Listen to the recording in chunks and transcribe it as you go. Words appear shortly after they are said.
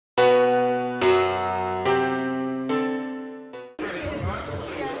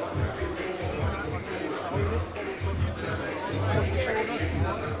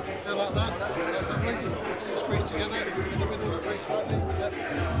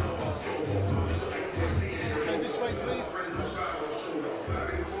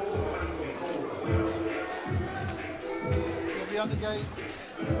behind the gate.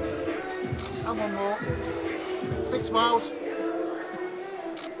 And one more. Big smiles.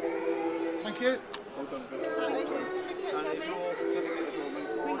 Thank you. Well done, good.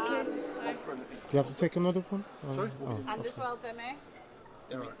 Do you have to take another one? Sorry? Oh, And as well, Demie.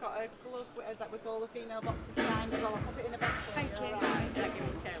 Yeah, We've got a glove that with all the female boxes signed as well. I'll pop it in the back. Thank you. Alright, thank you.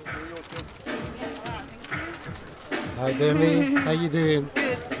 Yeah, alright, thank you. Hi Demie, how you doing?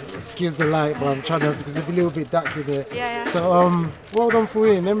 Good. Excuse the light, but I'm trying to, because it's a little bit dark in there. Yeah. So well done for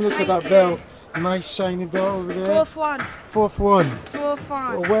winning. Let me look Thank at that you. belt. Nice shiny belt over there. Fourth one. Fourth one. Fourth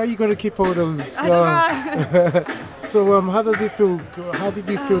one. Well, where are you going to keep all those? I don't know. So how does it feel? How did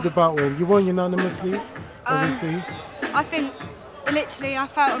you feel the bout when you won unanimously? Obviously. I think literally I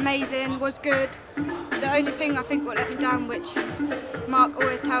felt amazing, was good. The only thing I think what let me down, which Mark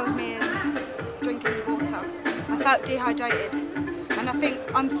always tells me, is drinking water. I felt dehydrated. And I think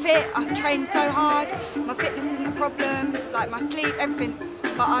I'm fit, I've trained so hard, my fitness isn't a problem, like my sleep, everything.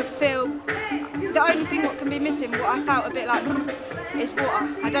 But I feel the only thing what can be missing, what I felt a bit like, is water.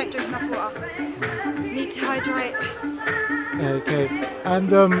 I don't drink enough water. Need to hydrate. Okay,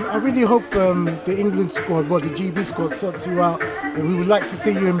 and I really hope the England squad, the GB squad, sorts you out. And we would like to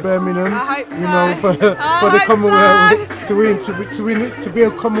see you in Birmingham. I hope so. You know, for the Commonwealth, to be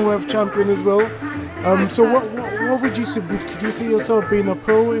a Commonwealth champion as well. So what would you say? Could you see yourself being a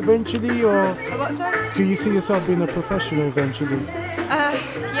pro eventually, or What, sir? could you see yourself being a professional eventually?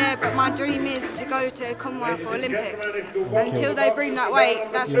 Yeah, but my dream is to go to Commonwealth or Olympics. Until they bring that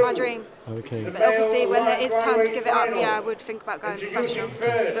weight, that's my dream. Okay. But obviously when there is time to give it up, yeah, I would think about going professional.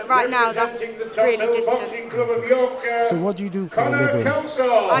 But right now that's really distant. So what do you do for a living?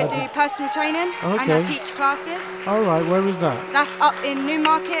 I do personal training and I Okay. teach classes. Alright, where is that? That's up in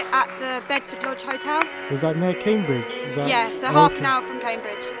Newmarket at the Bedford Lodge Hotel. Was that near Cambridge? Is that... Yeah, so half an hour from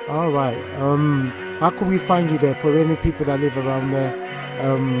Cambridge. Alright, how can we find you there for any people that live around there?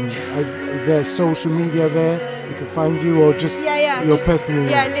 Is there social media there you can find you, or just your personal?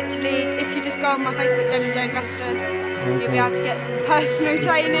 Yeah, literally, if you just go on my Facebook, Demie Jade Resztan, you'll be able to get some personal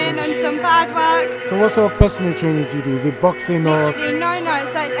training and some pad work. So what sort of personal training do you do? Is it boxing or? Literally, no,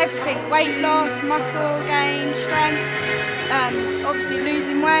 so it's everything. Weight loss, muscle gain, strength, obviously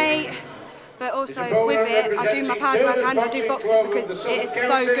losing weight. But also with it, I do my pad work and I do boxing because it is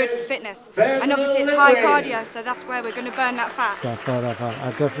so good for fitness. And obviously it's high cardio, so that's where we're going to burn that fat.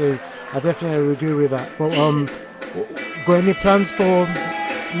 I definitely agree with that. But got any plans for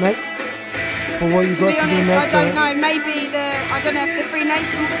next? For what you got to do next? I don't know. Maybe I don't know if the Three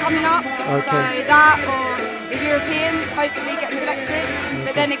Nations are coming up. Okay. So that or the Europeans hopefully get selected. Okay.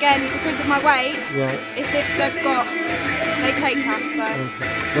 But then again, because of my weight, it's if they take us. So.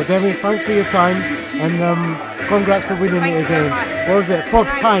 Okay. Well, Demie, thanks for your time, and congrats for winning it again. What was it? Fourth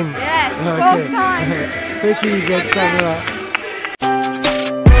time? Yes, fourth time. Take it easy.